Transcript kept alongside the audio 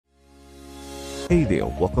Hey there,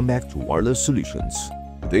 welcome back to Wireless Solutions.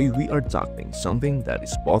 Today we are tackling something that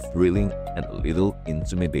is both thrilling and a little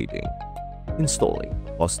intimidating. Installing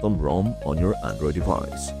a custom ROM on your Android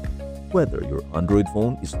device. Whether your Android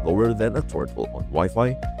phone is slower than a turtle on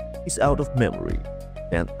Wi-Fi, is out of memory,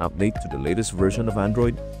 can't update to the latest version of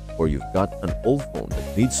Android, or you've got an old phone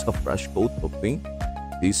that needs a fresh coat of paint,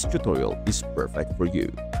 this tutorial is perfect for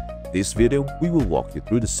you. In this video, we will walk you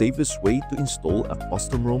through the safest way to install a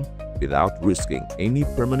custom ROM without risking any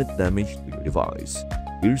permanent damage to your device.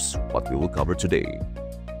 Here's what we will cover today.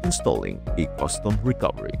 Installing a custom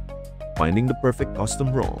recovery, finding the perfect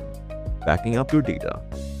custom ROM, backing up your data,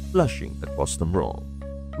 flashing the custom ROM,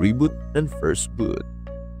 reboot and first boot,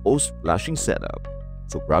 post-flashing setup.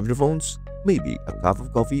 So grab your phones, maybe a cup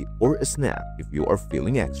of coffee or a snack if you are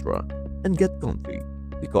feeling extra, and get comfy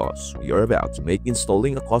because we are about to make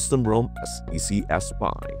installing a custom ROM as easy as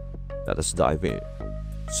pie. Let us dive in.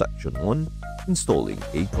 Section 1. Installing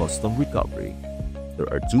a custom recovery. There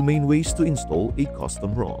are two main ways to install a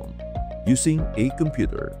custom ROM. Using a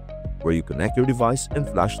computer, where you connect your device and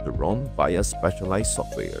flash the ROM via specialized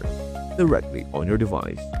software directly on your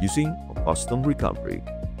device using a custom recovery,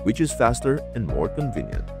 which is faster and more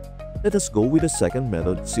convenient. Let us go with the second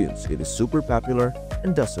method since it is super popular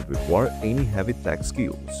and doesn't require any heavy tech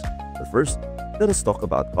skills. But first, let us talk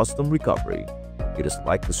about custom recovery. It is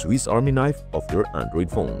like the Swiss Army knife of your Android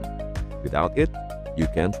phone. Without it, you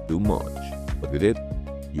can't do much. But with it,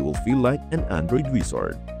 you will feel like an Android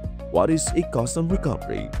wizard. What is a custom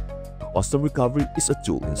recovery? A custom recovery is a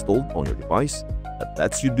tool installed on your device that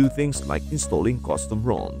lets you do things like installing custom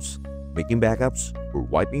ROMs, making backups, or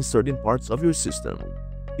wiping certain parts of your system.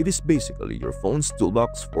 It is basically your phone's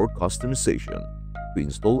toolbox for customization. To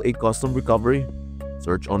install a custom recovery,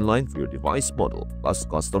 search online for your device model plus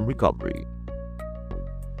custom recovery.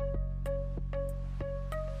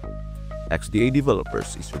 XDA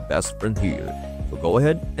Developers is your best friend here, so go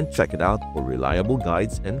ahead and check it out for reliable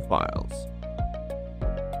guides and files.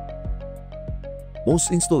 Most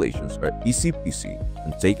installations are easy peasy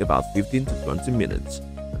and take about 15 to 20 minutes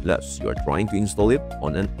unless you are trying to install it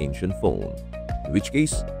on an ancient phone, in which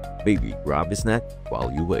case, maybe grab a snack while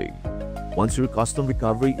you wait. Once your custom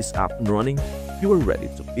recovery is up and running, you are ready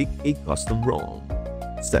to pick a custom ROM.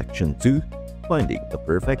 Section 2. Finding the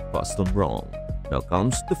perfect custom ROM. Now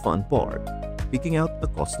comes the fun part, picking out a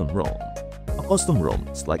custom ROM. A custom ROM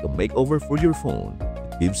is like a makeover for your phone.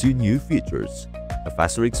 It gives you new features, a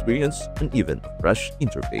faster experience, and even a fresh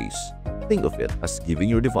interface. Think of it as giving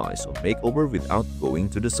your device a makeover without going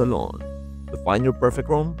to the salon. To find your perfect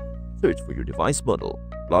ROM, search for your device model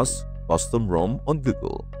plus custom ROM on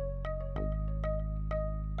Google.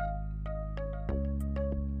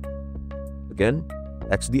 Again,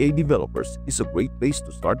 XDA Developers is a great place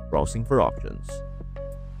to start browsing for options.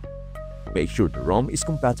 Make sure the ROM is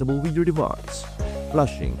compatible with your device.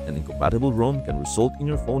 Flashing an incompatible ROM can result in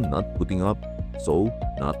your phone not booting up, so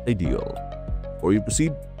not ideal. Before you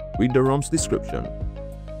proceed, read the ROM's description.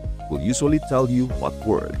 It will usually tell you what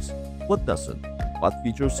works, what doesn't, and what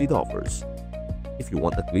features it offers. If you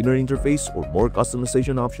want a cleaner interface or more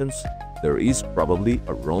customization options, there is probably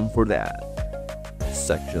a ROM for that.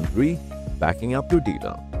 Section 3. Backing up your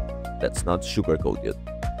data. Let's not sugarcoat it.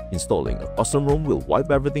 Installing a custom ROM will wipe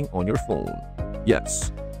everything on your phone.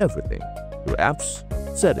 Yes, everything. Your apps,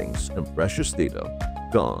 settings, and precious data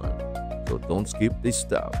gone. So don't skip this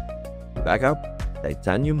step. Backup,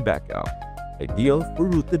 Titanium Backup. Ideal for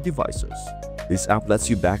rooted devices. This app lets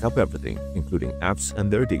you back up everything, including apps and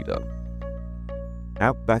their data.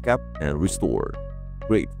 App Backup and Restore.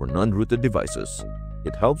 Great for non-rooted devices.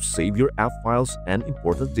 It helps save your app files and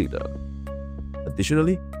important data.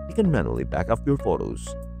 Additionally, you can manually back up your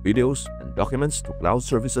photos, videos, and documents to cloud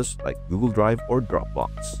services like Google Drive or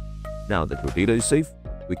Dropbox. Now that your data is safe,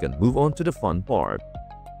 we can move on to the fun part.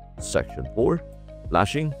 Section 4.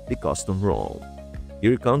 Flashing the custom ROM.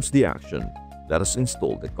 Here comes the action. Let us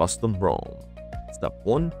install the custom ROM. Step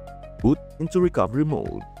 1. Boot into recovery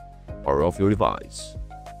mode. Power off your device.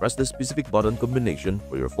 Press the specific button combination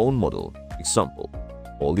for your phone model. Example: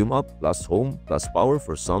 volume up plus home plus power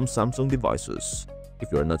for some Samsung devices.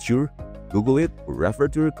 If you are not sure, Google it or refer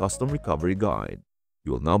to your custom recovery guide.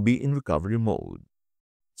 You will now be in recovery mode.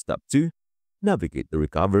 Step 2. Navigate the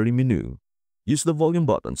recovery menu. Use the volume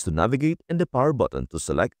buttons to navigate and the power button to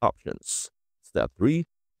select options. Step 3.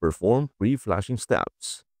 Perform pre-flashing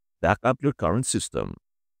steps. Back up your current system.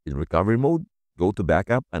 In recovery mode, go to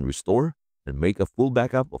Backup and Restore and make a full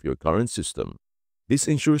backup of your current system. This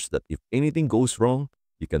ensures that if anything goes wrong,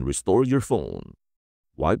 you can restore your phone.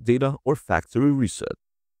 Wipe data or factory reset.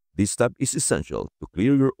 This step is essential to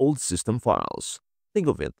clear your old system files. Think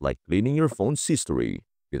of it like cleaning your phone's history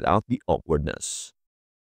without the awkwardness.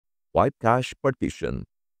 Wipe cache partition.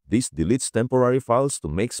 This deletes temporary files to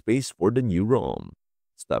make space for the new ROM.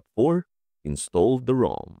 Step 4. Install the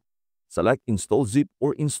ROM. Select Install Zip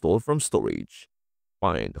or Install from storage.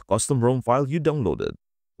 Find the custom ROM file you downloaded,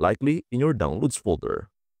 likely in your Downloads folder.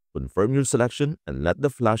 Confirm your selection and let the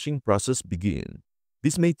flashing process begin.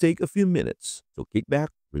 This may take a few minutes, so kick back,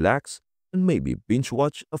 relax, and maybe binge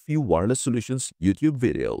watch a few Wireless Solutions YouTube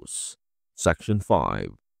videos. Section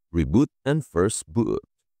 5. Reboot and First Boot.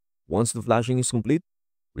 Once the flashing is complete,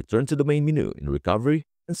 return to the main menu in Recovery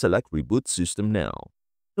and select Reboot System Now.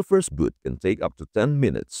 The first boot can take up to 10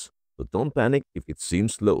 minutes, so don't panic if it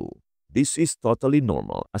seems slow. This is totally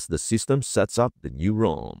normal as the system sets up the new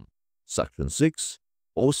ROM. Section 6.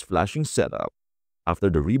 Post-flashing setup. After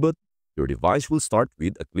the reboot, your device will start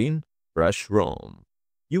with a clean, fresh ROM.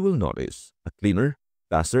 You will notice a cleaner,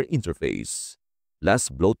 faster interface, less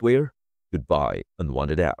bloatware, goodbye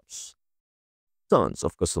unwanted apps, tons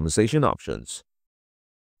of customization options.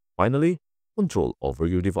 Finally, control over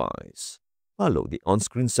your device. Follow the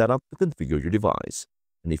on-screen setup to configure your device.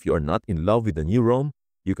 And if you are not in love with the new ROM,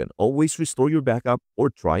 you can always restore your backup or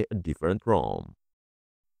try a different ROM.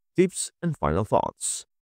 Tips and final thoughts.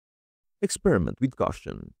 Experiment with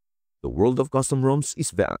caution. The world of custom ROMs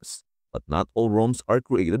is vast, but not all ROMs are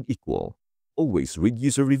created equal. Always read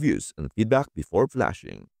user reviews and feedback before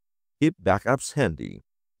flashing. Keep backups handy.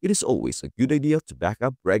 It is always a good idea to back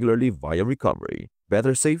up regularly via recovery.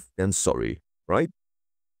 Better safe than sorry, right?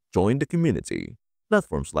 Join the community.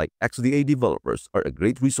 Platforms like XDA developers are a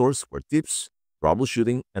great resource for tips,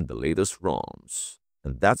 troubleshooting, and the latest ROMs.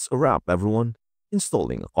 And that's a wrap, everyone.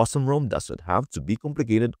 Installing a custom ROM doesn't have to be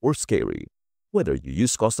complicated or scary. Whether you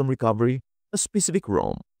use custom recovery, a specific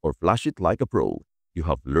ROM, or flash it like a pro, you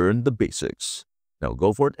have learned the basics. Now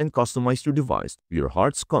go forth and customize your device to your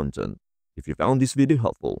heart's content. If you found this video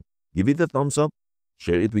helpful, give it a thumbs up,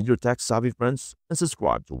 share it with your tech-savvy friends, and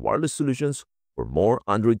subscribe to Wireless Solutions for more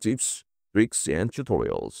Android tips, tricks, and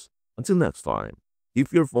tutorials. Until next time,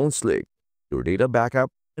 keep your phone slick, your data backup,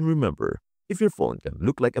 and remember, if your phone can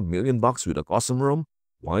look like $1 million with a custom ROM,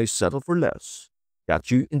 why settle for less?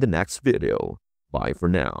 Catch you in the next video. Bye for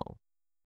now.